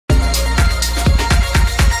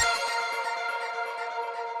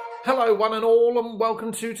Hello one and all and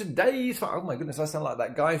welcome to today's... Oh my goodness, I sound like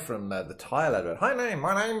that guy from the tile advert. Hi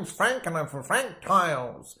my name's Frank and I'm from Frank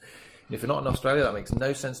Tiles. And if you're not in Australia, that makes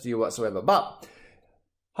no sense to you whatsoever. But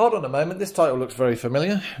hold on a moment, this title looks very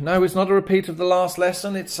familiar. No, it's not a repeat of the last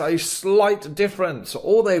lesson, it's a slight difference.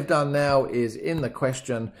 All they've done now is in the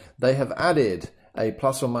question, they have added a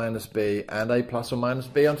plus or minus b and a plus or minus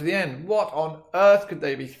b onto the end. What on earth could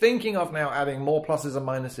they be thinking of now adding more pluses and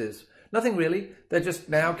minuses? Nothing really. They're just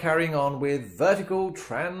now carrying on with vertical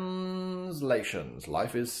translations.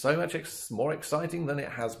 Life is so much more exciting than it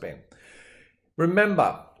has been.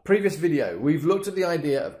 Remember, previous video, we've looked at the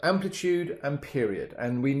idea of amplitude and period,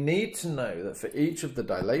 and we need to know that for each of the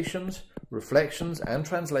dilations, reflections, and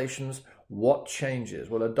translations, what changes?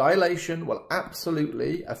 Well, a dilation will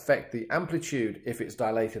absolutely affect the amplitude if it's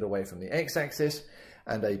dilated away from the x-axis,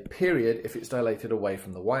 and a period if it's dilated away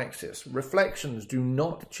from the y-axis. Reflections do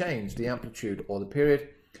not change the amplitude or the period,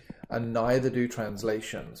 and neither do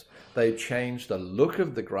translations. They change the look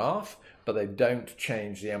of the graph, but they don't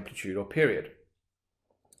change the amplitude or period.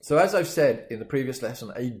 So as I've said in the previous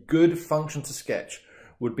lesson, a good function to sketch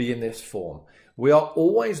would be in this form. We are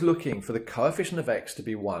always looking for the coefficient of x to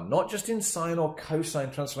be 1, not just in sine or cosine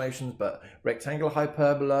transformations, but rectangular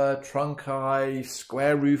hyperbola, trunci,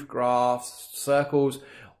 square root graphs, circles,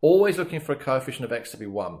 always looking for a coefficient of x to be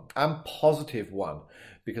 1, and positive 1,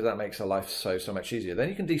 because that makes our life so much easier. Then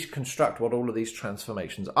you can deconstruct what all of these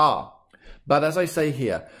transformations are. But as I say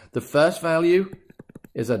here, the first value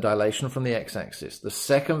is a dilation from the x-axis. The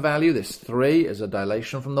second value, this 3, is a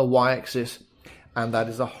dilation from the y-axis, and that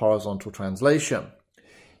is a horizontal translation.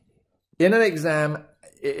 In an exam,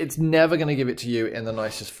 it's never going to give it to you in the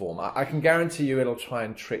nicest form. I can guarantee you it'll try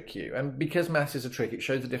and trick you. And because maths is a trick, it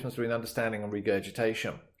shows the difference between understanding and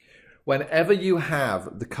regurgitation. Whenever you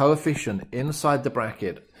have the coefficient inside the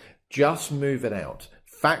bracket, just move it out.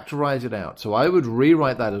 Factorize it out. So I would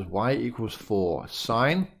rewrite that as y equals 4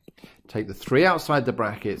 sine. Take the 3 outside the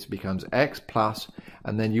brackets, becomes x plus,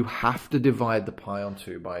 and then you have to divide the pi on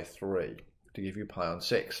 2 by 3 to give you pi on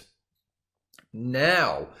 6.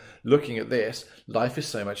 Now, looking at this, life is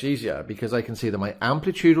so much easier because I can see that my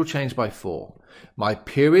amplitude will change by 4. My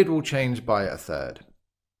period will change by 1/3.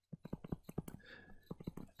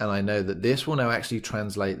 And I know that this will now actually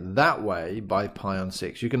translate that way by pi on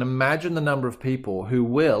 6. You can imagine the number of people who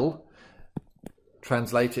will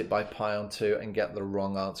translate it by pi on 2 and get the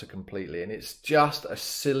wrong answer completely. And it's just a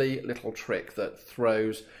silly little trick that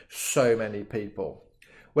throws so many people.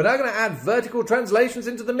 We're now going to add vertical translations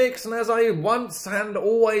into the mix, and as I once and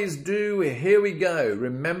always do, here we go.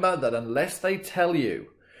 Remember that unless they tell you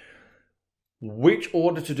which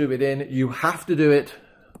order to do it in, you have to do it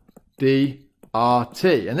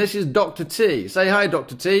DRT. And this is Dr. T. Say hi,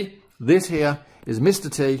 Dr. T. This here is Mr.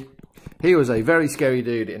 T. He was a very scary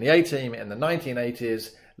dude in the A-team in the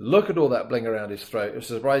 1980s. Look at all that bling around his throat. I was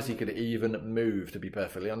surprised he could even move, to be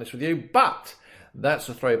perfectly honest with you. But that's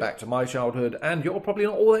a throwback to my childhood, and you're probably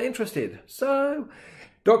not all that interested. So,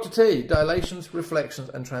 Dr. T, dilations, reflections,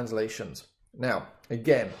 and translations. Now,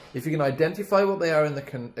 again, if you can identify what they are in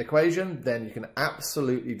the equation, then you can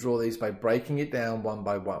absolutely draw these by breaking it down one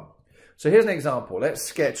by one. So here's an example. Let's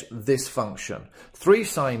sketch this function. 3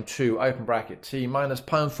 sine 2, open bracket, t minus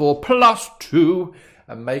pi on 4 plus 2,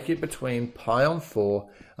 and make it between pi on 4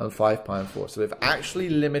 and 5 pi on 4. So they've actually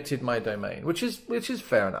limited my domain, which is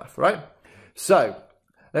fair enough, right? So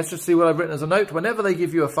let's just see what I've written as a note. Whenever they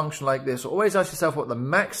give you a function like this, always ask yourself what the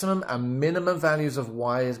maximum and minimum values of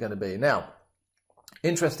y is going to be. Now,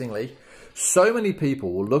 interestingly, so many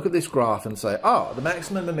people will look at this graph and say, oh, the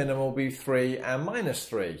maximum and minimum will be 3 and minus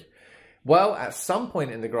 3. Well, at some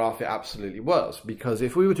point in the graph, it absolutely was, because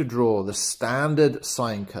if we were to draw the standard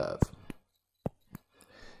sine curve,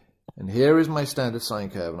 and here is my standard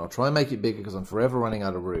sine curve, and I'll try and make it bigger because I'm forever running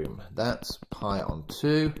out of room. That's pi on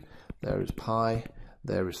 2, there is pi,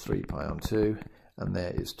 there is 3 pi on 2, and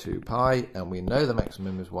there is 2 pi, and we know the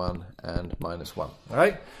maximum is 1 and minus 1. All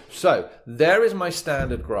right, so there is my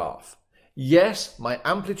standard graph. Yes, my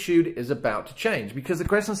amplitude is about to change because the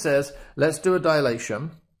question says, let's do a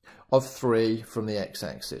dilation of 3 from the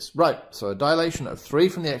x-axis. Right, so a dilation of 3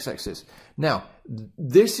 from the x-axis. Now,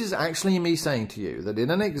 this is actually me saying to you that in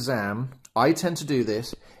an exam, I tend to do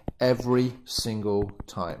this every single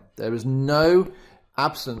time. There is no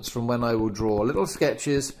absence from when I will draw little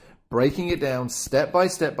sketches, breaking it down step by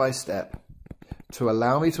step by step to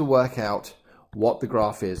allow me to work out what the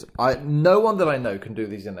graph is. No one that I know can do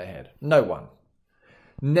these in their head. No one.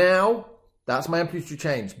 Now, that's my amplitude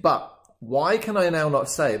change, but why can I now not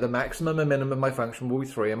say the maximum and minimum of my function will be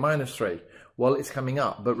 3 and minus 3? Well, it's coming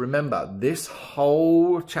up. But remember, this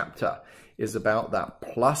whole chapter is about that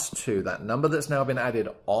plus 2, that number that's now been added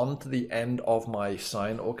onto the end of my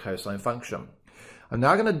sine or cosine function. I'm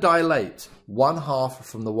now going to dilate 1/2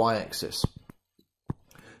 from the y-axis.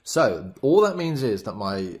 So all that means is that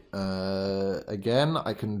my, again,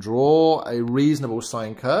 I can draw a reasonable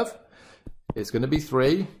sine curve. It's going to be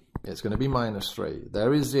 3. It's going to be -3.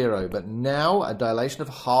 There is 0. But now a dilation of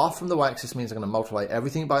 1/2 from the y-axis means I'm going to multiply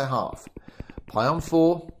everything by 1/2. Pi on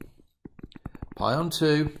 4, pi on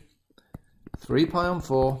 2, 3 pi on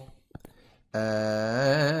 4,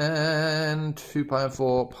 and 2 pi on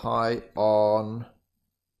 4, pi on...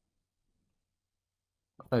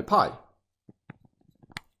 No, pi.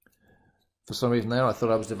 For some reason there, I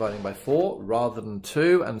thought I was dividing by 4 rather than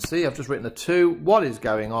 2. And see, I've just written a 2. What is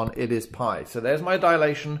going on? It is pi. So there's my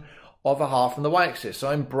dilation of 1/2 from the y-axis. So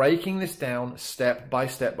I'm breaking this down step by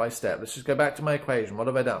step by step. Let's just go back to my equation. What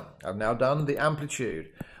have I done? I've now done the amplitude.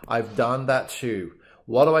 I've done that 2.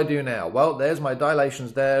 What do I do now? Well, there's my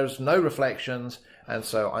dilations. There's no reflections. And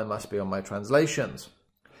so I must be on my translations.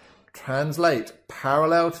 Translate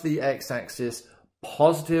parallel to the x-axis,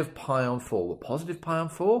 positive pi on 4. Well, positive pi on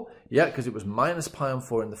 4? Yeah, because it was minus pi on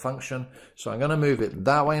 4 in the function. So I'm going to move it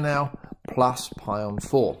that way now, plus pi on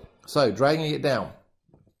 4. So dragging it down.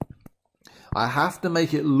 I have to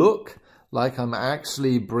make it look like I'm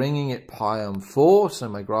actually bringing it pi on 4. So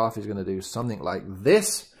my graph is going to do something like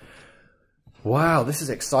this. Wow, this is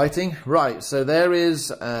exciting. Right, so there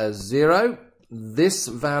is 0. This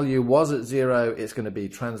value was at 0. It's going to be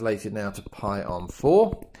translated now to pi on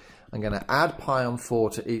 4. I'm going to add pi on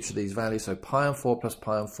 4 to each of these values. So pi on 4 plus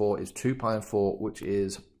pi on 4 is 2 pi on 4, which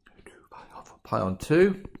is pi on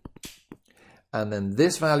 2. And then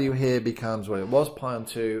this value here becomes, well, it was pi on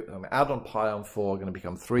 2. I'm going to add on pi on 4, going to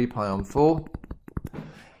become 3 pi on 4.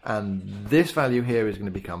 And this value here is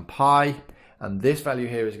going to become pi. And this value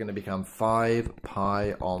here is going to become 5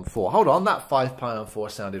 pi on 4. Hold on, that 5 pi on 4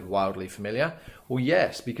 sounded wildly familiar. Well,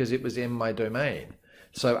 yes, because it was in my domain.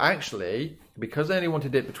 So actually, because I only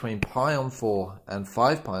wanted it between pi on 4 and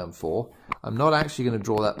 5 pi on 4, I'm not actually going to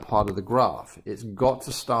draw that part of the graph. It's got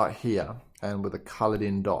to start here and with a coloured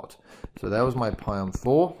in dot. So there was my pi on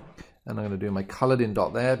 4, and I'm going to do my coloured in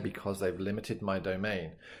dot there because they've limited my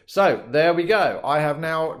domain. So there we go. I have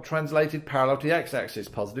now translated parallel to the x-axis,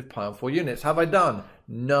 positive pi on 4 units. Have I done?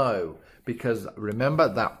 No, because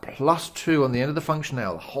remember that plus 2 on the end of the function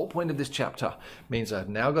now, the whole point of this chapter means I've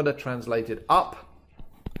now got to translate it up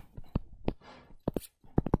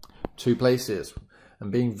 2 places. I'm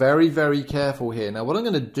being very, very careful here. Now what I'm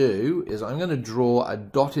going to do is I'm going to draw a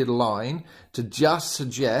dotted line to just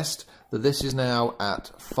suggest that this is now at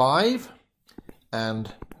 5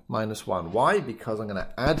 and minus 1. Why? Because I'm going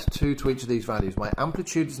to add 2 to each of these values. My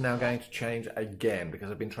amplitude is now going to change again because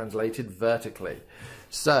I've been translated vertically.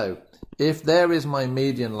 So if there is my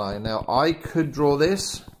median line, now I could draw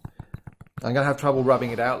this. I'm going to have trouble rubbing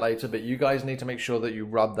it out later, but you guys need to make sure that you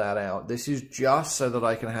rub that out. This is just so that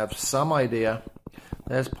I can have some idea.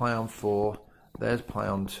 There's pi on 4, there's pi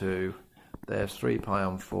on 2, there's 3 pi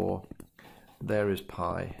on 4, there is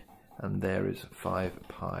pi, and there is 5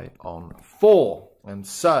 pi on 4. And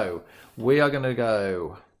so we are going to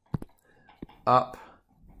go up,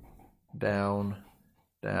 down,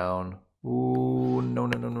 down. Ooh,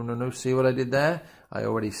 no. See what I did there? I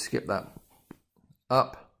already skipped that.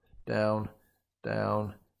 Up, down,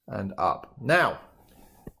 down, and up. Now,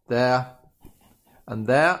 there and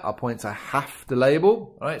there are points I have to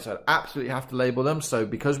label. All right, so I absolutely have to label them. So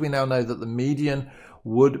because we now know that the median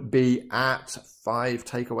would be at 5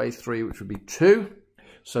 take away 3, which would be 2.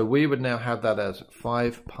 So we would now have that as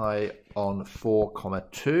 5 pi on 4, comma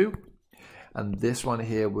 2. And this one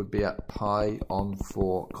here would be at pi on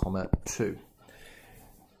 4, comma 2.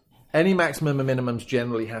 Any maximum and minimums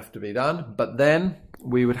generally have to be done, but then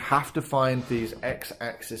we would have to find these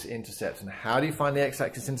x-axis intercepts. And how do you find the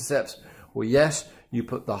x-axis intercepts? Well, yes, you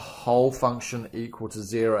put the whole function equal to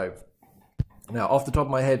 0. Now, off the top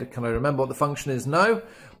of my head, can I remember what the function is? No.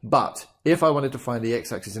 But if I wanted to find the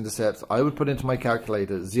x-axis intercepts, I would put into my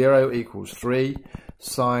calculator 0 equals 3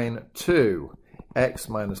 sine 2 x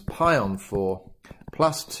minus pi on 4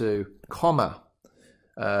 plus 2, comma.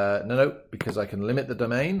 No, because I can limit the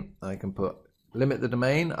domain. I can put limit the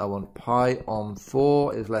domain. I want pi on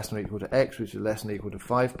 4 is less than or equal to x, which is less than or equal to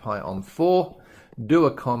 5 pi on 4. Do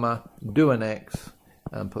a comma, do an x,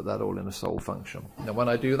 and put that all in a sole function. Now when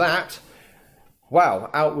I do that, wow,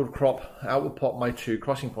 out would pop my 2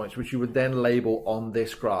 crossing points, which you would then label on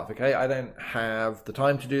this graph. Okay, I don't have the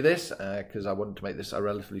time to do this because I wanted to make this a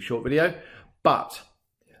relatively short video, but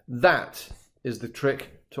that is the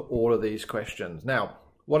trick to all of these questions. Now,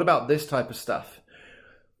 what about this type of stuff?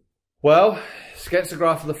 Well, Sketch the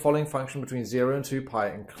graph of the following function between 0 and 2 pi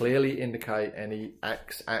and clearly indicate any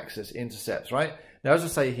x-axis intercepts, right? Now, as I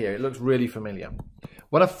say here, it looks really familiar.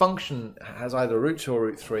 When a function has either root 2 or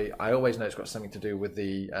root 3, I always know it's got something to do with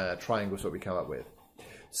the triangles that we come up with.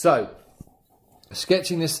 So,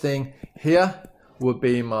 sketching this thing, here would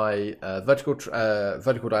be my vertical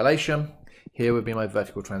dilation. Here would be my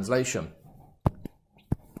vertical translation.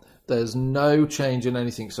 There's no change in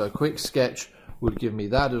anything, so a quick sketch would give me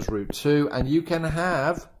that as root 2, and you can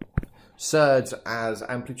have surds as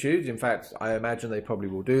amplitudes. In fact, I imagine they probably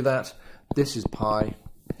will do that. This is pi,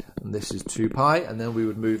 and this is 2 pi, and then we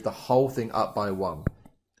would move the whole thing up by 1.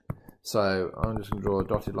 So I'm just going to draw a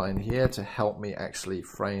dotted line here to help me actually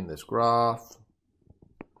frame this graph.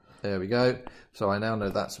 There we go. So I now know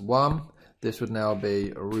that's 1. This would now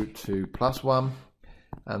be root 2 plus 1,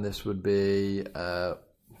 and this would be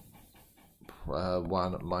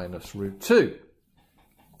 1 minus root 2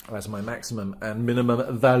 as my maximum and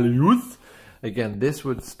minimum values. Again, this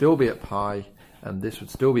would still be at pi, and this would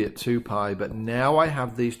still be at 2 pi, but now I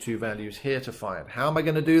have these two values here to find. How am I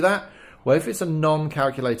going to do that? Well, if it's a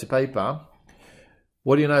non-calculator paper,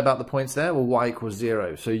 what do you know about the points there? Well, y equals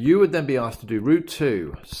 0. So you would then be asked to do root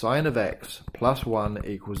 2 sine of x plus 1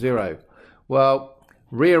 equals 0. Well,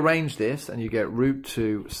 rearrange this and you get root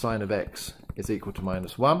 2 sine of x is equal to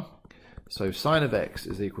minus 1. So sine of x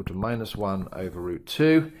is equal to minus 1 over root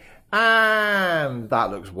 2. And that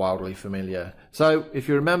looks wildly familiar. So if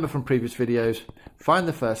you remember from previous videos, find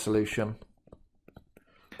the first solution.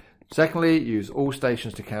 Secondly, use all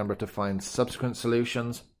stations to Canberra to find subsequent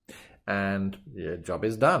solutions. And your job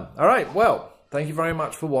is done. All right, well, thank you very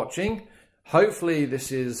much for watching. Hopefully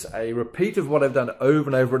this is a repeat of what I've done over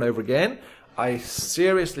and over and over again. I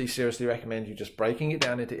seriously recommend you just breaking it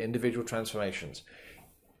down into individual transformations.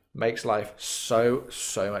 Makes life so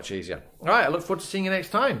much easier. All right, I look forward to seeing you next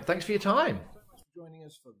time. Thanks for your time. Thanks so much for joining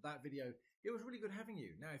us for that video. It was really good having you.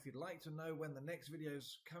 Now, if you'd like to know when the next video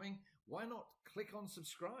is coming, why not click on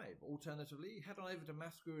subscribe? Alternatively, head on over to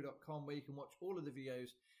MaffsGuru.com where you can watch all of the videos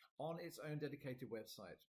on its own dedicated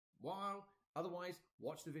website. While otherwise,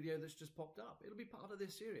 watch the video that's just popped up. It'll be part of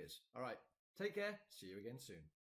this series. All right, take care. See you again soon.